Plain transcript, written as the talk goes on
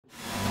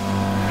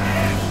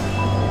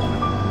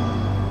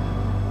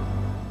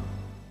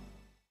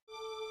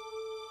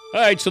All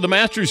right, so the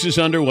Masters is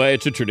underway.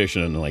 It's a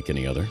tradition unlike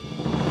any other.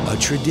 A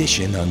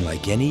tradition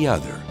unlike any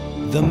other.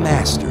 The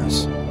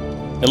Masters.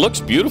 It looks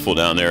beautiful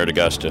down there at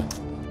Augusta.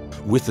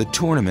 With the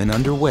tournament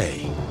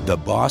underway, the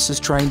boss is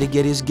trying to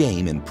get his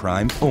game in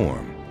prime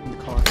form.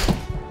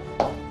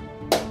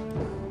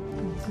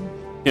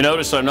 You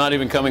notice I'm not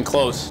even coming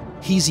close.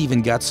 He's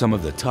even got some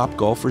of the top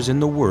golfers in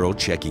the world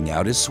checking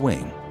out his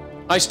swing.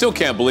 I still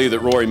can't believe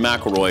that Rory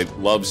McIlroy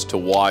loves to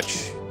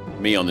watch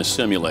me on the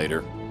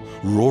simulator.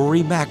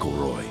 Rory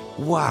McIlroy.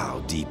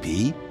 Wow,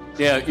 DP.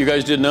 Yeah, you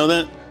guys didn't know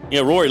that?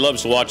 Yeah, Rory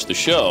loves to watch the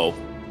show.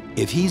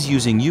 If he's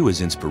using you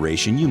as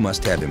inspiration, you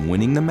must have him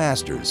winning the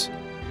Masters.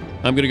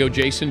 I'm going to go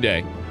Jason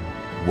Day.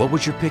 What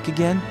was your pick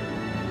again?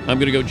 I'm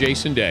going to go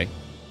Jason Day.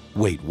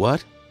 Wait,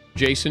 what?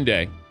 Jason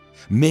Day.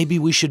 Maybe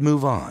we should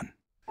move on.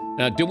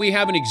 Now, do we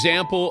have an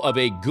example of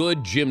a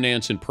good Jim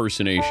Nantz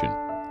impersonation?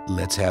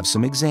 Let's have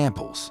some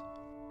examples.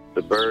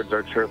 The birds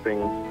are chirping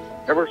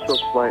ever so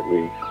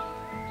slightly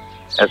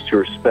as to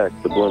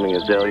respect the blooming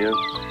azaleas,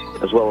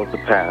 as well as the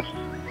past,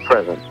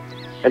 present,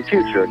 and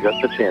future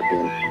Augusta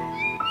champions.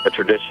 A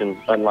tradition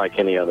unlike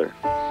any other.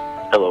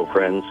 Hello,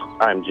 friends.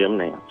 I'm Jim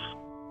Nantz.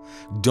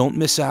 Don't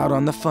miss out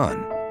on the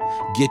fun.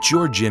 Get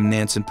your Jim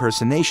Nantz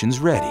impersonations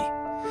ready.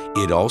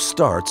 It all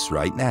starts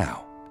right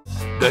now.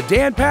 The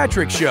Dan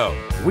Patrick Show,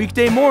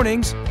 weekday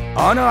mornings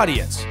on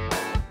Audience.